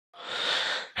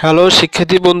Hello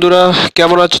শিক্ষার্থী বন্ধুরা,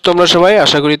 কেমন আছো তোমরা সবাই?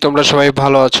 আশা করি তোমরা সবাই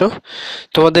ভালো আছো।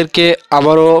 তোমাদেরকে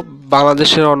আবারও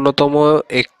বাংলাদেশের অন্যতম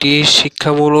একটি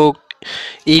শিক্ষামূলক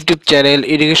ইউটিউব চ্যানেল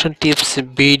এডুকেশন টিপস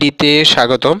বিডিতে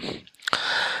স্বাগতম।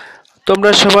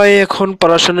 তোমরা সবাই এখন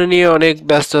পড়াশোনা নিয়ে অনেক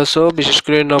ব্যস্ত আছো, বিশেষ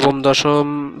করে নবম দশম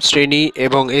শ্রেণী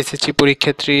এবং এসএসসি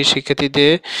পরীক্ষার্থী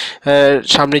শিক্ষার্থীদের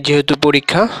সামনে যেহেতু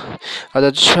পরীক্ষা,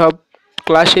 অর্থাৎ সব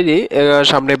ক্লাসেরই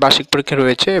সামনে বার্ষিক পরীক্ষা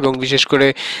রয়েছে এবং বিশেষ করে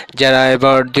যারা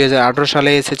এবার 2018 সালে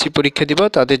এসএসসি পরীক্ষা দিব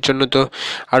তাদের জন্য তো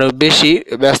আরও বেশি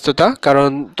ব্যস্ততা, কারণ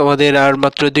তোমাদের আর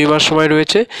মাত্র 2 মাস সময়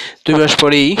রয়েছে। 2 মাস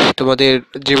পরেই তোমাদের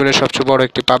জীবনের সবচেয়ে বড়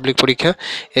একটি পাবলিক পরীক্ষা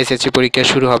এসএসসি পরীক্ষা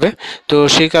শুরু হবে। তো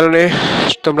সেই কারণে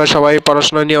তোমরা সবাই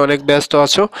পড়াশোনা নিয়ে অনেক ব্যস্ত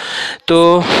আছো। তো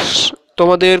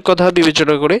তোমাদের কথা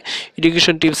বিবেচনা করে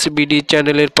এডুকেশন টিপস বিডি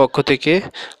চ্যানেলের পক্ষ থেকে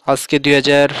আজকে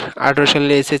 2018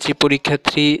 সালে এসএসসি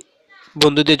পরীক্ষার্থী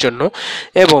বন্ধুদের জন্য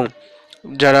এবং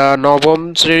যারা নবম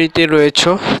শ্রেণীতে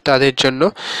রয়েছে তাদের জন্য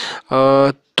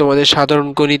তোমাদের সাধারণ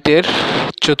গণিতের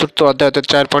চতুর্থ অধ্যায় অর্থাৎ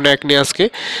 4.1 নিয়ে আজকে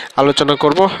আলোচনা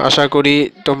করব। আশা করি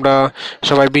তোমরা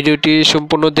সবাই ভিডিওটি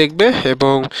সম্পূর্ণ দেখবে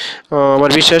এবং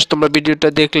আমার বিশ্বাস তোমরা ভিডিওটা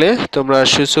দেখলে তোমরা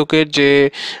সূচকের যে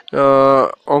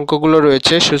অঙ্কগুলো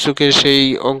রয়েছে সূচকের সেই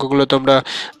অঙ্কগুলো তোমরা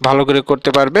ভালো করে করতে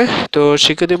পারবে। তো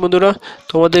শিক্ষার্থী বন্ধুরা,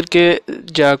 তোমাদেরকে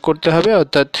যা করতে হবে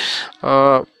অর্থাৎ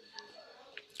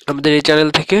আমাদের এই চ্যানেল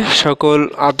থেকে সকল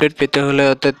আপডেট পেতে হলে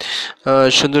অর্থাৎ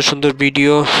সুন্দর সুন্দর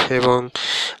ভিডিও এবং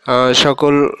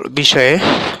সকল বিষয়ে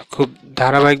খুব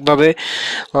ধারাবাহিকভাবে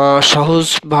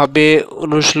সহজভাবে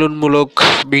অনুশীলনমূলক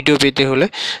ভিডিও পেতে হলে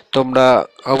তোমরা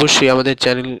অবশ্যই আমাদের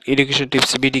চ্যানেল এডুকেশন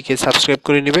টিপস বিডিকে সাবস্ক্রাইব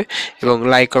করে নেবে এবং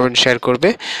লাইক কমেন্ট শেয়ার করবে।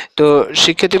 তো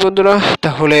শিক্ষার্থী বন্ধুরা,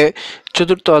 তাহলে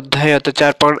চতুর্থ অধ্যায় অর্থাৎ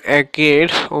 4.1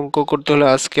 অঙ্ক করতে হলে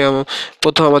আজকে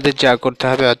প্রথম আমাদের যা করতে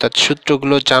হবে অর্থাৎ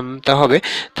সূত্রগুলো জানতে হবে।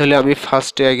 তাহলে আমি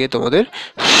ফার্স্টে আগে তোমাদের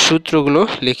সূত্রগুলো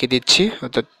লিখে দিচ্ছি,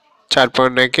 অর্থাৎ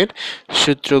 4.1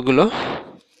 সূত্রগুলো।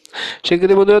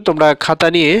 সেক্ষেত্রে বন্ধুরা তোমরা খাতা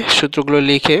নিয়ে সূত্রগুলো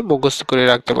লিখে মুখস্থ করে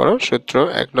রাখতে পারো। সূত্র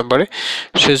 1 নম্বরে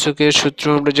সূচকের সূত্র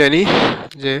আমরা জানি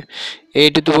যে a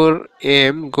to the power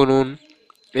m গুণন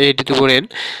a to the power n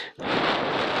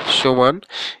সমান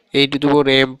a to the power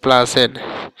m plus n।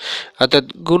 অর্থাৎ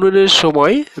গুণনের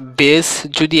সময় বেস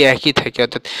যদি একই থাকে,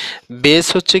 অর্থাৎ বেস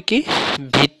হচ্ছে কি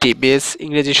ভিত্তি, বেস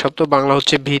ইংরেজি শব্দ, বাংলা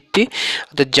হচ্ছে ভিত্তি,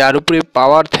 অর্থাৎ যার উপরে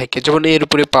পাওয়ার থাকে, যেমন এর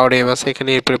উপরে পাওয়ার m আছে, এখানে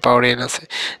এর উপরে পাওয়ার n আছে,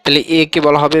 তাহলে এ কে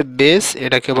বলা হবে বেস,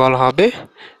 এটাকে বলা হবে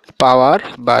পাওয়ার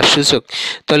বা সূচক।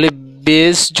 তাহলে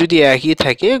বেস যদি একই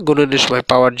থাকে গুণনের সময়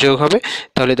পাওয়ার যোগ হবে।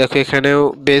 তাহলে দেখো এখানেও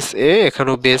বেস এ,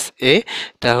 এখানেও বেস এ,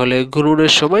 তাহলে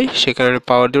গুণনের সময় সেখানে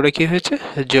পাওয়ার দুটো কি হয়েছে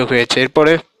যোগ হয়েছে।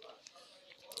 এরপরে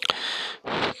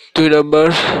 2 নম্বর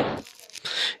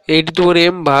a to the power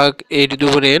m ভাগ a to the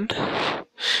power n,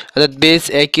 অর্থাৎ বেস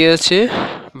একই আছে,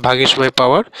 ভাগের সময়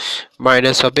পাওয়ার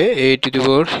মাইনাস হবে a to the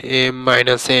power m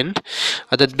minus n,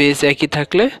 অর্থাৎ বেস একই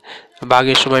থাকলে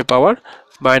ভাগের সময় পাওয়ার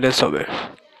মাইনাস হবে।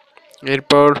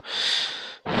 এরপর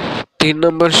 3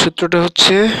 নম্বর সূত্রটা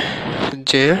হচ্ছে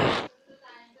যে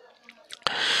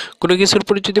কোনো কিছুর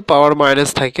উপরে যদি পাওয়ার মাইনাস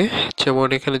থাকে, যেমন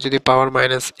এখানে যদি পাওয়ার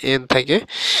মাইনাস n থাকে,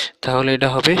 তাহলে এটা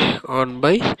হবে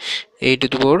 1/a to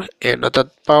the power n, অর্থাৎ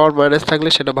পাওয়ার মাইনাস থাকলে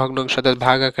সেটা ভগ্নাংশ অর্থাৎ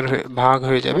ভাগ আকার ভাগ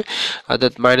হয়ে যাবে,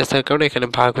 অর্থাৎ মাইনাস থাকার কারণে এখানে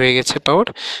ভাগ হয়ে গেছে পাওয়ার।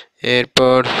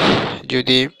 এরপর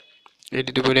যদি a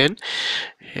to the power n,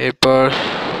 এরপর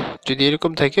যদি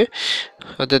এরকম থাকে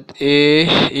অর্থাৎ a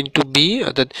ইন্টু বি,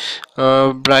 অর্থাৎ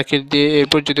ব্র্যাকেট দিয়ে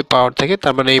এরপর যদি পাওয়ার থাকে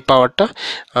তার মানে এই পাওয়ারটা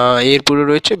এর পুরো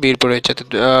রয়েছে, বির পুরো রয়েছে, অর্থাৎ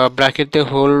ব্র্যাকেট দিয়ে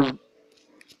হোল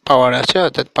পাওয়ার আছে,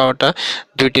 অর্থাৎ পাওয়ারটা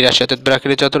দুইটি রাশি, অর্থাৎ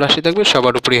ব্র্যাকেটে যত রাশি থাকবে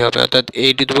সবার উপরেই হবে, অর্থাৎ a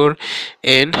to the power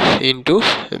n into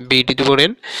b to the power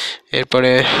n।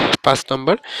 এরপরে 5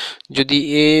 নম্বর যদি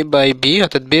a বাই b,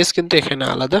 অর্থাৎ বেস কিন্তু এখানে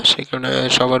আলাদা, সেই কারণে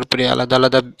সবার উপরে আলাদা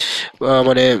আলাদা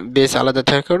মানে বেস আলাদা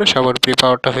থাকার কারণে সবার উপরে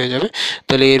পাওয়ারটা হয়ে যাবে।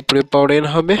 তাহলে এর উপরে পাওয়ার n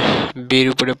হবে, বির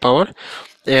উপরে পাওয়ার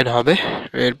n হবে।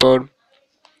 এরপর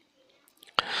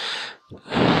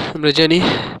আমরা জানি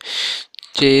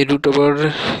যে রুট ওভার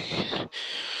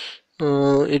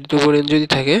এর উপর n যদি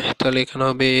থাকে তাহলে এখানে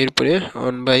হবে এর উপরে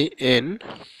 1/n।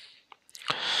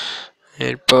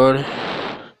 এরপর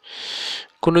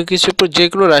কোনো কিছুর উপর যে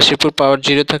কোনো রাশির উপর পাওয়ার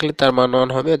 0 থাকলে তার মান 1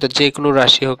 হবে, অর্থাৎ যে কোনো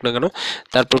রাশি হোক না কেন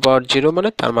তারপর পাওয়ার 0 মানে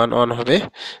তার মান 1 হবে।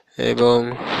 এবং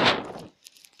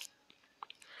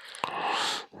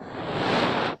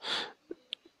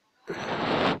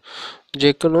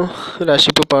যে কোনো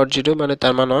রাশির উপর পাওয়ার 0 মানে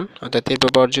তার মান 1, অর্থাৎ এর উপর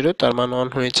পাওয়ার 0 তার মান 1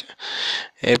 হয়েছে।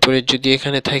 এরপরে যদি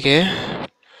এখানে থাকে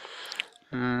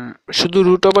শুধু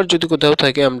রুট ওভার যদি কোথাও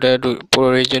থাকে আমরা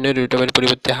প্রয়োজনে রুট ওভারের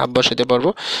পরিবর্তে হাফ বসাতে পারবো,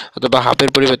 অথবা হাফের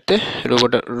পরিবর্তে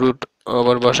রুট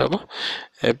ওভার বসাবো।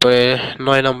 এরপরে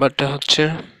 9 নাম্বারটা হচ্ছে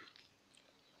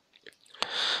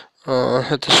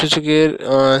সূচকের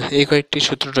এই কয়েকটি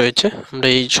সূত্র রয়েছে, আমরা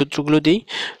এই সূত্রগুলো দিই।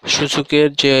 সূচকের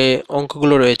যে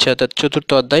অঙ্কগুলো রয়েছে অর্থাৎ চতুর্থ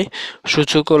অধ্যায়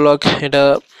সূচক ও লগ, এটা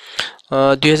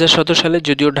 2017 সালে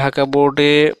যদিও ঢাকা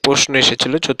বোর্ডে প্রশ্ন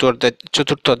এসেছিল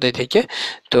চতুর্থ অধ্যায় থেকে,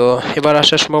 তো এবার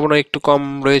আসার সম্ভাবনা একটু কম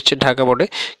রয়েছে ঢাকা বোর্ডে,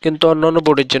 কিন্তু অন্যান্য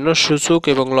বোর্ডের জন্য সূচক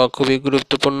এবং লগ খুবই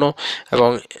গুরুত্বপূর্ণ এবং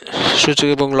সূচক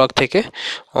এবং লগ থেকে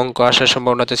অঙ্ক আসার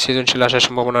সম্ভাবনাতে সৃজনশীল আসার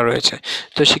সম্ভাবনা রয়েছে।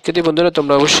 তো শিক্ষার্থী বন্ধুরা,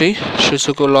 তোমরা অবশ্যই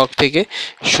সূচক ও লগ থেকে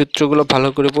সূত্রগুলো ভালো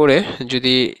করে পড়ে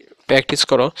যদি প্র্যাকটিস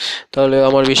করো তাহলে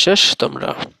আমার বিশ্বাস তোমরা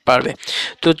পারবে।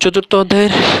 তো চতুর্থ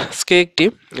অধ্যায়ের আজকে একটি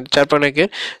 4.1-এর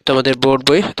তোমাদের বোর্ড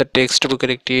বই অর্থাৎ টেক্সট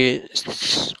বুকের একটি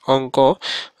অঙ্ক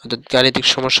অর্থাৎ গাণিতিক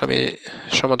সমস্যা আমি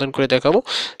সমাধান করে দেখাবো।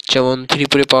 যেমন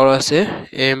 3 পাওয়ার আছে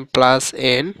m plus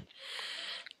n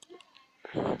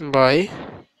by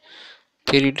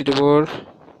 3 to the power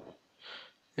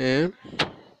m,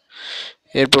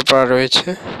 এরপর পাওয়ার রয়েছে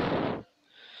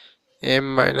m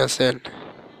মাইনাস n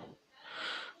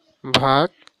ভাগ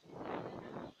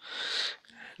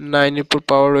 9 এর উপর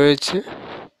পাওয়ার রয়েছে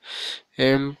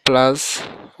m প্লাস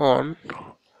 1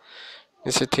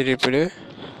 নিচে 3 পরে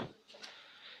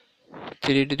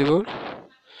 3 to the power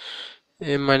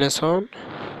m minus 1,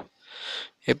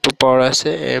 এরপর পাওয়ার আছে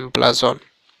m প্লাস 1।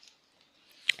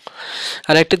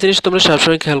 আর একটা জিনিস তোমরা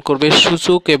সবসময় খেয়াল করবে,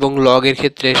 সূচক এবং লগ এর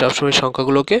ক্ষেত্রে সবসময়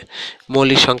সংখ্যাগুলোকে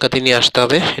মৌলিক সংখ্যাতে নিয়ে আসতে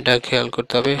হবে, এটা খেয়াল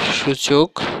করতে হবে।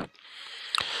 সূচক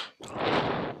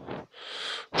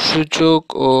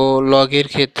ও লগের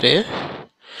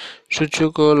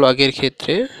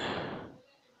ক্ষেত্রে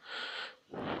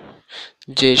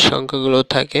যে সংখ্যাগুলো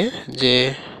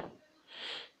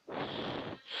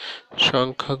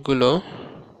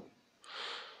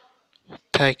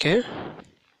থাকে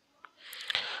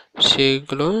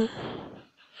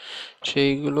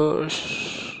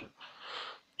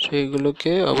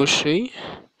সেইগুলোকে অবশ্যই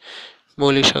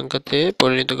মৌলিক সংখ্যাতে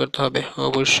পরিণত করতে হবে,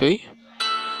 অবশ্যই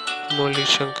মৌলিক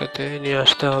সংখ্যাতে নিয়ে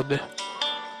আসতে হবে।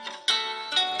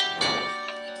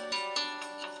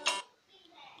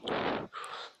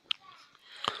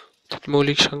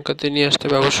 মৌলিক সংখ্যাতে নিয়ে আসতে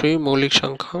হবে অবশ্যই মৌলিক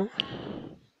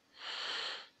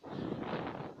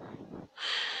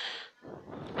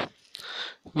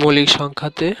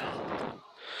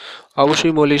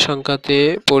সংখ্যাতে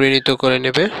পরিণত করে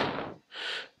নেবে।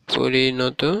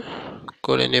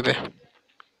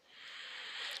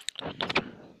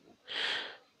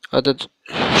 অর্থাৎ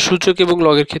সূচক এবং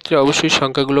লগের ক্ষেত্রে অবশ্যই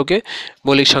সংখ্যাগুলোকে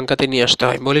মৌলিক সংখ্যাতে নিয়ে আসতে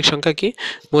হয়। মৌলিক সংখ্যা কি?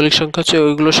 মৌলিক সংখ্যা হচ্ছে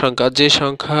ওইগুলো সংখ্যা যে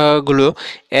সংখ্যাগুলো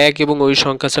এক এবং ওই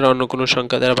সংখ্যা ছাড়া অন্য কোনো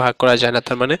সংখ্যা দ্বারা ভাগ করা যায় না,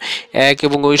 তার মানে এক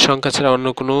এবং ওই সংখ্যা ছাড়া অন্য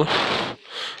কোনো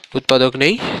উৎপাদক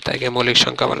নেই, তাকে মৌলিক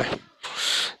সংখ্যা বলে।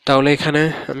 তাহলে এখানে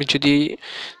আমি যদি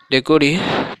করি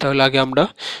তাহলে আগে আমরা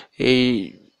এই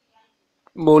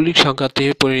মৌলিক সংখ্যাতে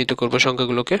পরিণত করব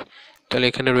সংখ্যাগুলোকে। তাহলে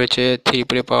এখানে রয়েছে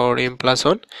 3 পাওয়ার m প্লাস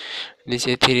 1,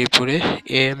 নিচে 3 পরে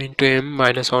m ইন্টু m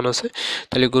মাইনাস 1 আছে,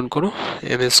 তাহলে গুণ করো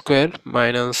m স্কোয়ার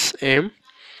মাইনাস m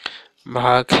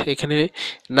ভাগ এখানে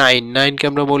 9কে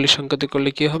আমরা মৌলিক সংখ্যাতে করলে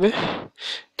কি হবে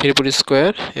 3 পরে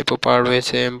স্কোয়ার, এরপর পাওয়ার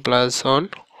রয়েছে m প্লাস 1,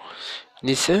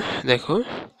 নিচে দেখো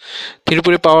 3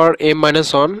 পরে পাওয়ার m minus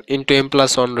 1 into m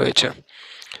plus 1 রয়েছে।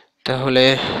 তাহলে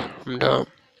আমরা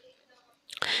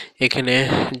এখানে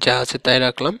যা আছে তাই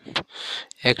রাখলাম,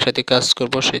 একসাথে কাজ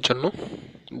করব সেই জন্য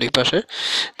দুই পাশে।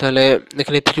 তাহলে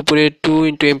এখানে 3 পরে 2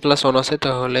 ইন্টু m প্লাস 1 আছে,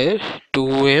 তাহলে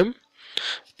 2m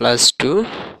প্লাস 2,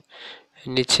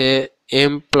 নিচে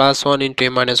m plus 1 into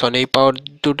m minus 1, এই পাওয়ার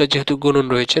দুটো যেহেতু গুণন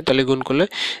রয়েছে তাহলে গুণ করলে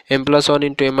m plus 1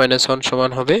 into m minus 1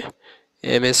 সমান হবে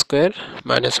m স্কোয়ার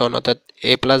মাইনাস 1, অর্থাৎ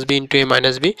a plus b into a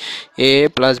minus b, a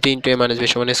plus b into a minus b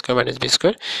সমান স্কোয়ার মাইনাস b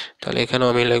স্কোয়ার। তাহলে এখানেও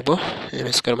আমি লিখবো m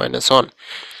স্কোয়ার মাইনাস 1।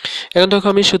 এখন দেখো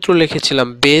আমি সূত্র লিখেছিলাম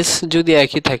বেস যদি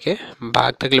একই থাকে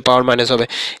ভাগ থাকলে পাওয়ার মাইনাস হবে,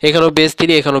 এখানেও বেস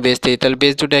 3 এখানেও বেস 3, তাহলে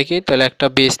বেস দুটো একই, তাহলে একটা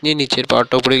বেস নিয়ে নিচের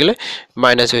পাওয়ারটা উপরে গেলে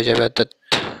মাইনাস হয়ে যাবে, অর্থাৎ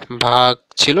ভাগ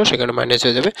ছিল সেখানে মাইনাস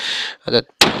হয়ে যাবে, অর্থাৎ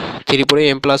 3 পরে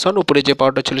m প্লাস 1 উপরে যে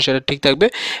পাওয়ারটা ছিল সেটা ঠিক থাকবে,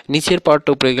 নিচের পাওয়ারটা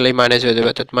উপরে গেলে মাইনাস হয়ে যাবে,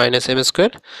 অর্থাৎ minus m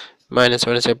square minus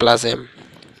plus m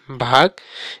ভাগ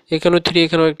এখানেও 3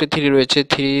 এখানেও একটা 3 রয়েছে,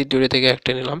 3 দূরে থেকে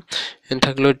একটা নিলাম,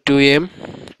 থাকলো 2m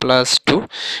প্লাস 2,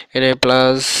 এখানে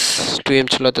প্লাস 2m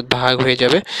ছিল অর্থাৎ ভাগ হয়ে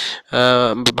যাবে,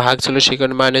 ভাগ ছিল সেই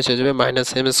কারণে মাইনাস হয়ে যাবে, minus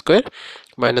m square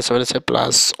minus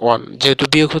plus 1, যেহেতু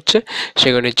বিয়োগ হচ্ছে সে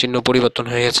কারণে চিহ্ন পরিবর্তন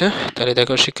হয়ে গেছে। তাহলে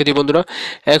দেখো শিক্ষার্থী বন্ধুরা,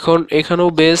 এখন এখানেও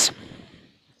বেস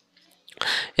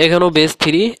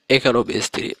 3 এখানেও বেস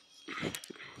 3,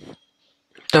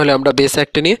 তাহলে আমরা বেস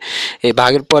একটা নিয়ে এই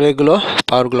ভাগের পরেরগুলো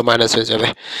পাওয়ারগুলো মাইনাস হয়ে যাবে।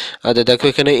 আচ্ছা দেখো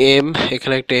এখানে m,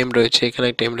 এখানে একটা m রয়েছে, এখানে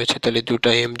একটা m রয়েছে, তাহলে দুটো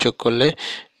m যোগ করলে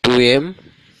 2m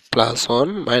plus 1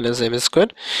 minus M square,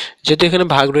 যেহেতু এখানে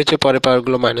ভাগ রয়েছে পরে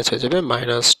পাওয়ারগুলো মাইনাস হয়ে যাবে,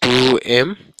 মাইনাস 2m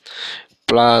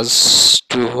প্লাস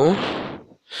 2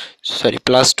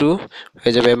 প্লাস 2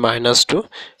 হয়ে যাবে মাইনাস 2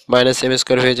 মাইনাস এম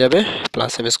স্কোয়ার হয়ে যাবে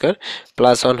প্লাস এম স্কোয়ার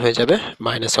প্লাস 1 হয়ে যাবে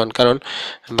মাইনাস 1, কারণ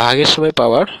ভাগের সময়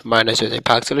পাওয়ার মাইনাস হয়ে যায়,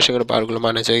 ভাগ ছিল সেখানে পাওয়ারগুলো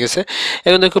মাইনাস হয়ে গেছে।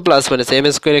 এখন দেখো প্লাস মাইনাস এম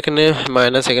স্কোয়ার, এখানে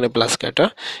মাইনাস এখানে প্লাস কাটা,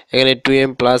 এখানে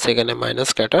 2m প্লাস এখানে মাইনাস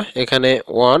কাটা, এখানে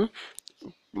 1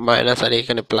 মাইনাস আর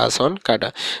এখানে প্লাস 1 কাটা,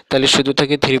 তাহলে শুধু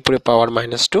থাকে 3 পরে পাওয়ার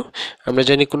মাইনাস 2। আমরা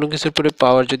জানি কোনো কিছুর পরে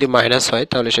পাওয়ার যদি মাইনাস হয়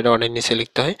তাহলে সেটা 1 এর নিচে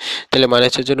লিখতে হয়, তাহলে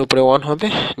মাইনাসের জন্য উপরে 1 হবে,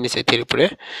 নিচে 3 পরে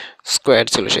স্কোয়ার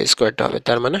ছিল সেই স্কোয়ারটা হবে,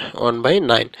 তার মানে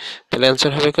 1/9। তাহলে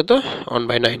অ্যান্সার হবে কত?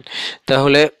 1/9।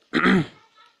 তাহলে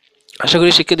আশা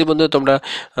করি শিক্ষার্থী বন্ধু তোমরা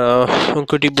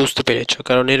অঙ্কটি বুঝতে পেরেছো,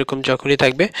 কারণ এরকম যখনই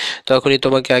থাকবে তখনই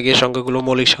তোমাকে আগে সংখ্যাগুলো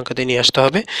মৌলিক সংখ্যাতে নিয়ে আসতে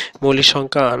হবে। মৌলিক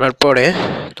সংখ্যা আনার পরে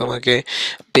তোমাকে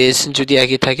বেস যদি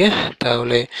একই থাকে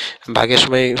তাহলে ভাগের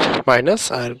সময় মাইনাস,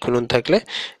 আর গুণন থাকলে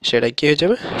সেটা কি হয়ে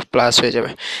যাবে? প্লাস হয়ে যাবে।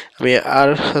 আমি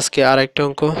আজকে আর একটা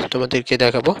অঙ্ক তোমাদেরকে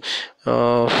দেখাবো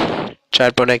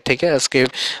 4.1 থেকে। আজকে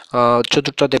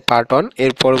চতুর্থতে পার্ট 1,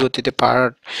 এর পরবর্তীতে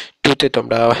পার্ট 2তে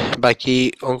তোমরা বাকি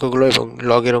অঙ্কগুলো এবং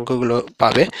লগের অঙ্কগুলো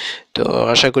পাবে। তো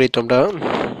আশা করি তোমরা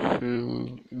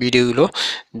ভিডিওগুলো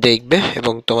দেখবে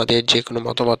এবং তোমাদের যে কোনো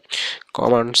মতামত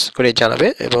কমেন্টস করে জানাবে।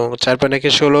 এবং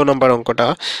 4.1 16 নম্বর অঙ্কটা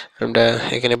আমরা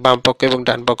এখানে বাম পক্ষ এবং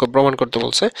ডান পক্ষ প্রমাণ করতে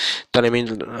বলছে, তাহলে আমি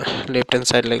লেফট হ্যান্ড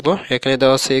সাইড লিখবো। এখানে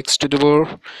দেওয়া আছে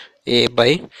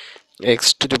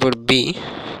x⁴a/x⁴b,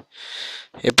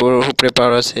 এরপর উপরে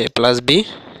পাওয়ার আছে a+b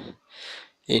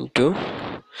ইন্টু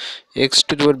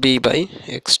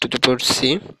x⁴b/x⁴c,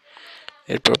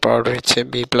 এরপর পাওয়ার রয়েছে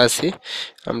b+c।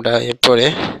 আমরা এরপরে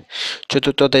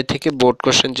চতুর্থ অধ্যায় থেকে বোর্ড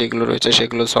কোশ্চেন যেগুলো রয়েছে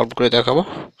সেগুলো সলভ করে দেখাবো,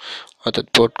 অর্থাৎ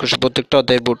বোর্ড কোশ্চেন প্রত্যেকটা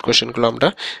অধ্যায়ের বোর্ড কোশ্চেনগুলো আমরা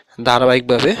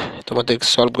ধারাবাহিকভাবে তোমাদের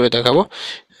সলভ করে দেখাবো।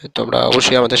 তোমরা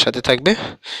অবশ্যই আমাদের সাথে থাকবে,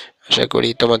 আশা করি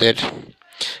তোমাদের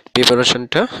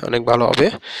প্রিপারেশনটা অনেক ভালো হবে।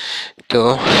 তো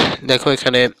দেখো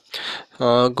এখানে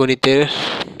গণিতের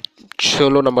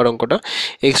 16 নম্বর অঙ্কটা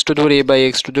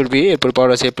x⁴a/x⁴b, এরপর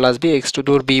পাওয়ার আছে a+b,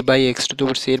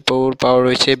 x⁴b/x⁴c, এরপর পাওয়ার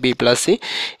রয়েছে b+c,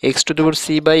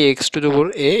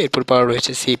 x⁴c/x⁴a, এরপর পাওয়ার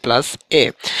রয়েছে c+a।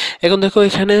 এখন দেখো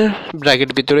এখানে ব্র্যাকেট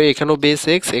ভিতরে এখানেও বেস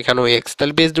x, এখানেও x,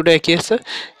 তাহলে বেস দুটো একই আছে,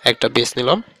 একটা বেস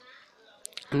নিলাম।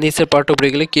 নিচের পার্ট উপরে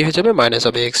গেলে কি হয়ে যাবে? মাইনাস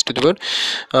হবে।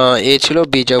 a ছিল,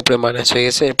 b যা উপরে মাইনাস হয়ে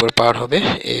গেছে, এরপর পাওয়ার হবে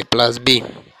a+b।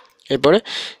 এরপরে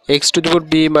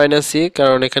x⁴b-c,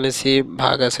 কারণ এখানে c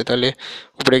ভাগ আছে তাহলে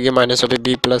উপরে গিয়ে মাইনাস হবে b+,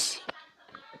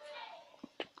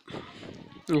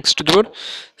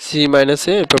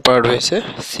 x⁴c-a, এরপর পাওয়ার হয়েছে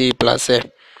c+a।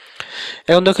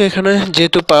 এখন দেখো এখানে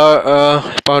যেহেতু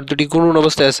পাওয়ার দুটি গুণন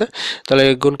অবস্থায় আছে তাহলে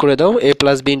গুণ করে দাও, a+b *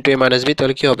 a-b,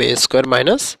 তাহলে কি হবে? a² -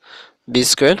 b²।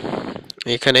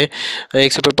 এখানে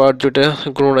x এর পাওয়ার দুটো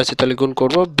গুণ আছে তাহলে গুণ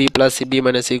করব, b+c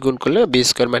গুণ করলে b²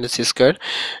 - c²।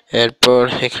 এরপর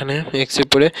এখানে x এর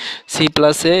পরে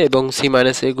c+a এবং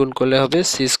c-a গুণ করলে হবে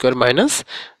c² -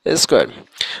 a²।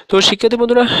 তো শিক্ষার্থী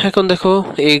বন্ধুরা এখন দেখো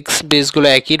x বেসগুলো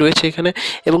একই রয়েছে এখানে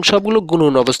এবং সবগুলো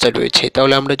গুণন অবস্থায় রয়েছে,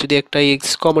 তাহলে আমরা যদি একটা x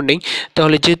কমন নিই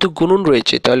তাহলে যেহেতু গুণন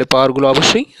রয়েছে তাহলে পাওয়ারগুলো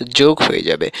অবশ্যই যোগ হয়ে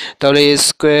যাবে, তাহলে a²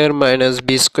 -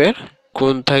 b²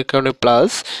 গুণ থাকার কারণে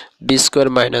প্লাস b² -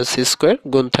 c²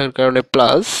 গুণ থাকার কারণে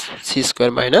প্লাস c² -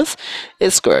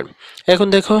 a²। এখন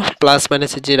দেখো প্লাস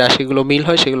মাইনাসের যে রাশিগুলো মিল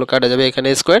হয় সেগুলো কাটা যাবে, এখানে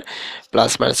স্কোয়ার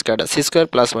প্লাস মাইনাস কাটা c²,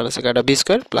 প্লাস মাইনাসে কাটা b²,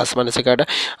 প্লাস মাইনাসে কাটা,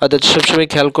 অর্থাৎ সবসময়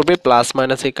খেয়াল করবে প্লাস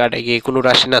মাইনাসে কাটা গিয়ে কোনো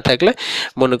রাশি না থাকলে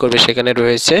মনে করবে সেখানে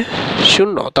রয়েছে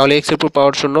 0, তাহলে x এর উপর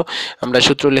পাওয়ার 0 আমরা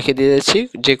সূত্র লিখে দিয়েছি,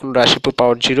 যে কোনো রাশির উপর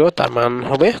পাওয়ার 0 তার মান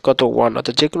হবে কত? 1,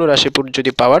 অর্থাৎ যে কোনো রাশির উপর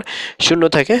যদি পাওয়ার 0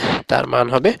 থাকে তার মান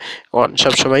হবে 1,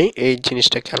 সবসময় এই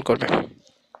জিনিসটা খেয়াল করবে।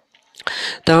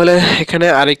 তাহলে এখানে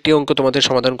আরেকটি অঙ্ক তোমাদের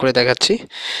সমাধান করে দেখাচ্ছি,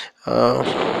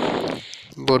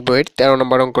 বোর্ড বইয়ের 13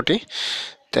 নম্বর অঙ্কটি।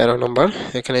 13 নম্বর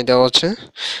এখানে দেওয়া আছে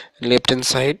লেফট হ্যান্ড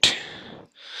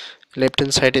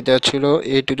সাইডে দেওয়া ছিল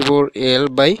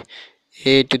a⁴l/a⁴m,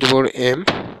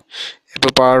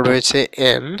 এরপর পাওয়ার রয়েছে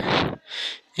n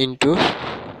ইন্টু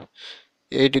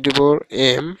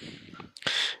a⁴m/a⁴n,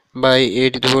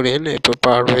 এরপর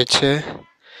পাওয়ার রয়েছে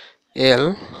l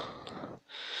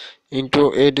ইন্টু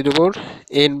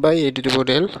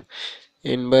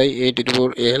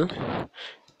n/a⁴l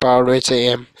পাওয়ার রয়েছে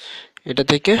m। এটা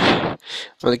থেকে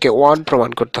আমাদেরকে 1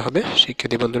 প্রমাণ করতে হবে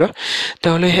শিক্ষার্থী বন্ধুরা।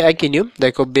 তাহলে একই নিয়ম,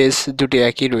 দেখো বেস দুটি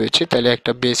একই রয়েছে, তাহলে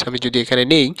একটা বেস আমি যদি এখানে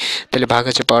নেই তাহলে ভাগ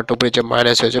আছে পাওয়ারটা উপরে যে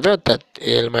মাইনাস হয়ে যাবে, অর্থাৎ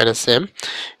l - m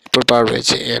এরপর পাওয়ার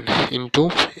রয়েছে n ইন্টু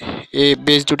এ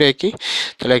বেস দুটো একই,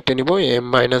 তাহলে একটা নিব m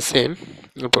মাইনাস n,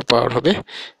 এরপর পাওয়ার হবে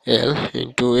l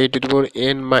into a to the power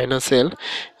n minus l,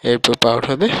 এরপর পাওয়ার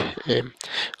হবে m।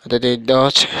 অর্থাৎ এই দেওয়া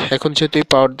আছে। এখন যেহেতু এই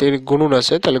পাওয়ার দিয়ে গুণন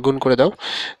আছে তাহলে গুণ করে দাও,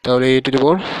 তাহলে a to the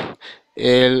power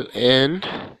ln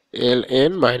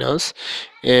ln minus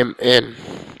mn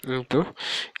into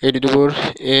a to the power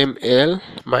ml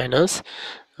minus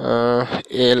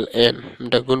ln,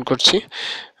 এটা গুণ করছি,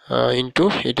 into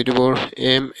a to the power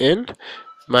mn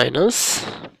minus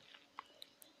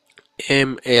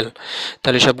ml।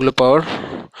 তাহলে সবগুলো পাওয়ার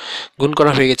গুণ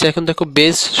করা হয়ে গেছে। এখন দেখো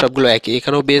বেস সবগুলো একই,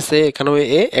 এখানেও বেস এ, এখানেও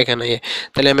এ, এখানে এ,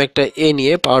 তাহলে আমি একটা এ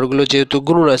নিয়ে পাওয়ারগুলো যেহেতু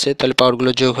গুণন আছে তাহলে পাওয়ারগুলো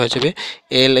যোগ হয়ে যাবে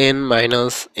ln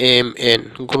মাইনাস mn,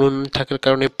 গুণন থাকার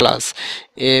কারণে প্লাস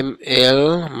ml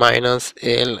মাইনাস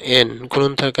ln,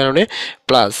 গুণন থাকার কারণে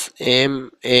প্লাস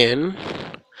mn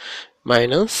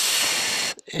মাইনাস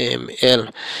ml।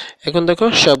 এখন দেখো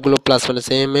সবগুলো প্লাস মাইনাস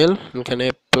ml, এখানে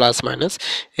plus minus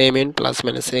mn plus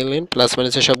minus ln, plus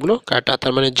মাইনাসের সবগুলো কাটা,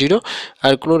 তার মানে জিরো।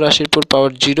 আর কোনো রাশির উপর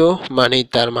পাওয়ার জিরো মানেই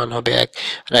তার মান হবে এক,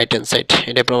 রাইট হ্যান্ড সাইড,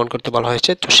 এটা প্রমাণ করতে বলা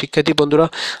হয়েছে। তো শিক্ষার্থী বন্ধুরা,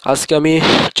 আজকে আমি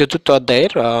চতুর্থ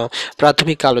অধ্যায়ের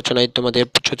প্রাথমিক আলোচনায় তোমাদের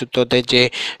চতুর্থ অধ্যায়ের যে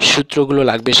সূত্রগুলো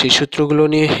লাগবে সেই সূত্রগুলো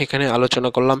নিয়ে এখানে আলোচনা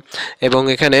করলাম, এবং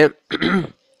এখানে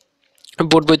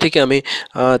বোর্ড বই থেকে আমি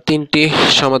তিনটি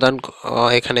সমাধান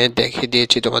এখানে দেখিয়ে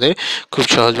দিয়েছি তোমাদের খুব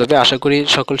সহজভাবে। আশা করি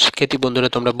সকল শিক্ষার্থী বন্ধুরা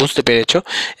তোমরা বুঝতে পেরেছো,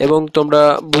 এবং তোমরা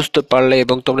বুঝতে পারলে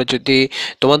এবং তোমরা যদি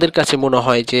তোমাদের কাছে মনে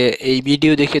হয় যে এই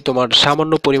ভিডিও দেখে তোমার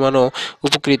সামান্য পরিমাণও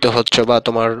উপকৃত হচ্ছ বা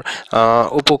তোমার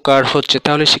উপকার হচ্ছে,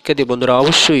 তাহলে শিক্ষার্থী বন্ধুরা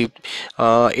অবশ্যই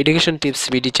এডুকেশন টিপস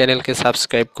বিডি চ্যানেলকে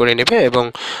সাবস্ক্রাইব করে নেবে এবং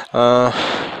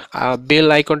বেল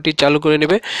আইকনটি চালু করে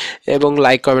নেবে এবং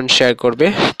লাইক কমেন্ট শেয়ার করবে,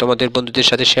 তোমাদের বন্ধুদের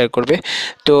সাথে শেয়ার করবে।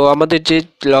 তো আমাদের যে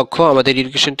লক্ষ্য, আমাদের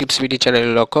এডুকেশন টিপস বিডি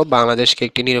চ্যানেলের লক্ষ্য বাংলাদেশকে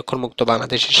একটি নিরক্ষরমুক্ত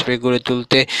বাংলাদেশ হিসেবে গড়ে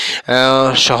তুলতে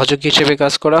সহযোগী হিসেবে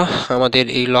কাজ করা। আমাদের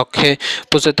এই লক্ষ্যে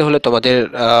পৌঁছাতে হলে তোমাদের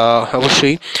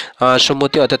অবশ্যই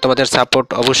সম্মতি অর্থাৎ তোমাদের সাপোর্ট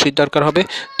অবশ্যই দরকার হবে।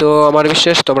 তো আমার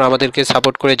বিশ্বাস তোমরা আমাদেরকে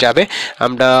সাপোর্ট করে যাবে।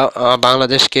 আমরা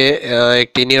বাংলাদেশকে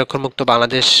একটি নিরক্ষরমুক্ত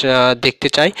বাংলাদেশ দেখতে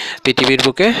চাই পৃথিবীর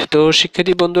বুকে। তো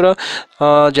শিক্ষার্থী বন্ধুরা,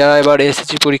 যারা এবার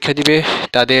এসএসসি পরীক্ষা দিবে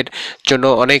তাদের জন্য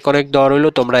অনেক অনেক দোয়া রইল।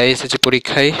 তোমরা এসএসসি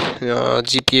পরীক্ষায়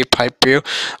জিপিএ 5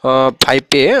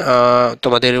 পেয়ে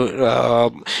তোমাদের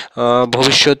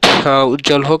ভবিষ্যৎ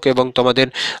উজ্জ্বল হোক এবং তোমাদের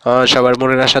সবার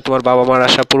মনের আশা, তোমার বাবা মার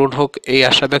আশা পূরণ হোক, এই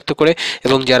আশা ব্যক্ত করে,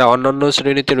 এবং যারা অন্যান্য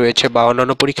শ্রেণীতে রয়েছে বা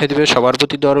অন্যান্য পরীক্ষা দিবে সবার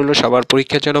প্রতি দোয়া রইল, সবার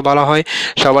পরীক্ষা যেন ভালো হয়।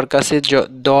 সবার কাছে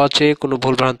দোয়া আছে, কোনো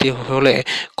ভুলভ্রান্তি হলে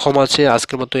ক্ষমা আছে।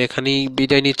 আজকের মতো এখানেই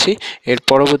বিদায় নিচ্ছি। এর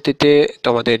পরবর্তীতে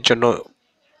তোমাদের জন্য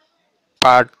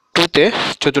পার্ট 2-তে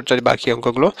চতুর্থ বাকি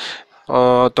অঙ্কগুলো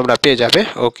তোমরা পেয়ে যাবে।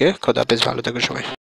 ওকে, খোদাহাফেজ, ভালো থেকো সবাই।